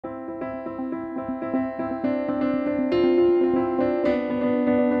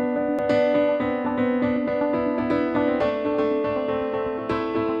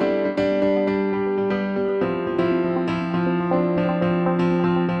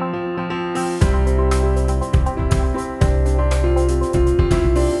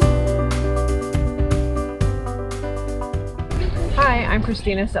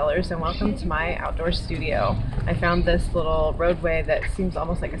Kristina Sellers and welcome to my outdoor studio. I found this little roadway that seems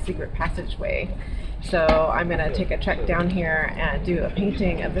almost like a secret passageway. So I'm going to take a trek down here and do a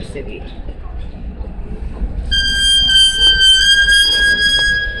painting of the city.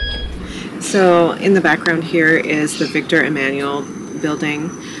 So in the background here is the Victor Emmanuel building,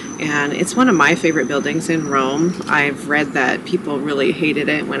 and it's one of my favorite buildings in Rome. I've read that people really hated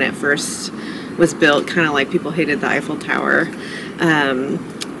it when it first was built, kind of like people hated the Eiffel Tower.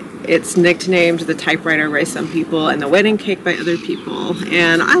 It's nicknamed the typewriter by some people and the wedding cake by other people,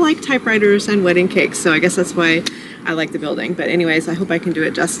 and I like typewriters and wedding cakes, so I guess that's why I like the building. But anyways, I hope I can do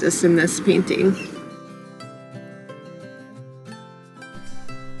it justice in this painting.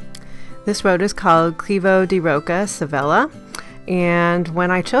 This road is called Clivo di Rocca Sevilla, and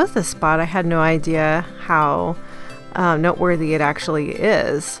when I chose this spot I had no idea how noteworthy it actually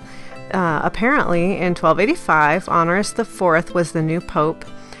is. Apparently in 1285, Honorius IV was the new pope,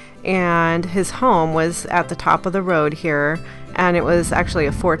 and his home was at the top of the road here, and it was actually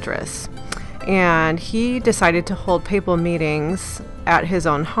a fortress. And he decided to hold papal meetings at his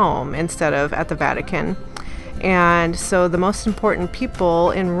own home instead of at the Vatican. And so the most important people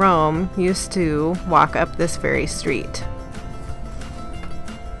in Rome used to walk up this very street.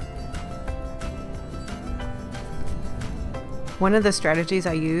 One of the strategies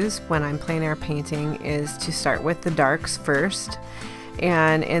I use when I'm plein air painting is to start with the darks first.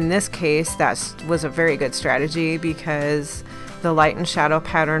 And in this case, that was a very good strategy because the light and shadow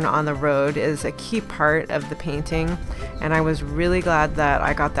pattern on the road is a key part of the painting. And I was really glad that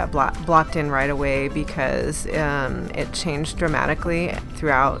I got that blocked in right away because it changed dramatically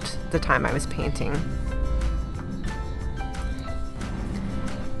throughout the time I was painting.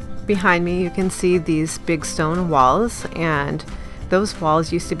 Behind me you can see these big stone walls, and those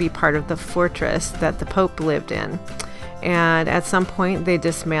walls used to be part of the fortress that the Pope lived in. And at some point they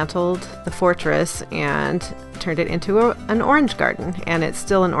dismantled the fortress and turned it into an orange garden, and it's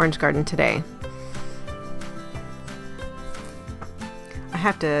still an orange garden today. I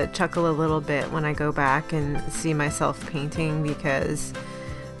have to chuckle a little bit when I go back and see myself painting because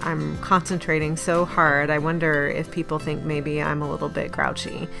I'm concentrating so hard. I wonder if people think maybe I'm a little bit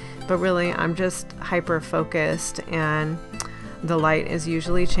grouchy, but really I'm just hyper focused, and the light is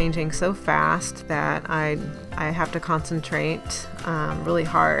usually changing so fast that I have to concentrate really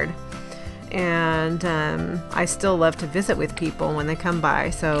hard. And I still love to visit with people when they come by,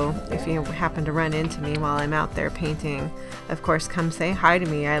 so if you happen to run into me while I'm out there painting, of course come say hi to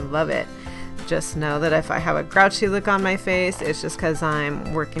me. I love it. Just know that if I have a grouchy look on my face, it's just because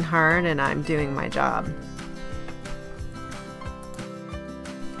I'm working hard and I'm doing my job.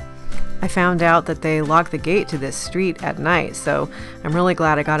 I found out that they lock the gate to this street at night, so I'm really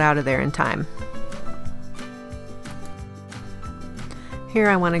glad I got out of there in time. Here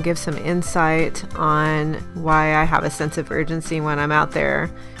I want to give some insight on why I have a sense of urgency when I'm out there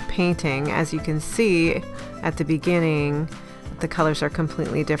painting. As you can see at the beginning, the colors are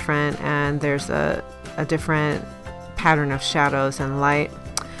completely different, and there's a different pattern of shadows and light,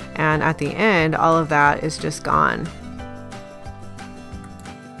 and at the end all of that is just gone.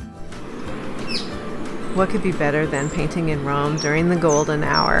 What could be better than painting in Rome during the golden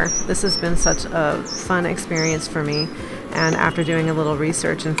hour? This has been such a fun experience for me, and after doing a little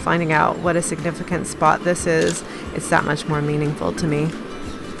research and finding out what a significant spot this is, it's that much more meaningful to me.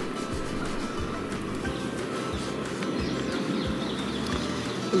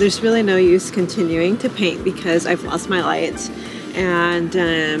 There's really no use continuing to paint because I've lost my lights, and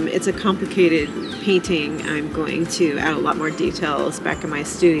it's a complicated painting. I'm going to add a lot more details back in my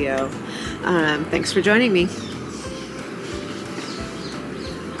studio. Thanks for joining me.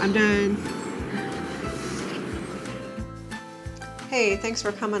 I'm done. Hey, thanks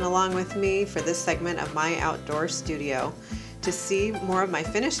for coming along with me for this segment of my outdoor studio. To see more of my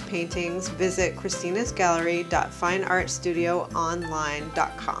finished paintings, visit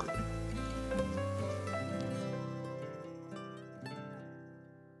kristinasgallery.fineartstudioonline.com.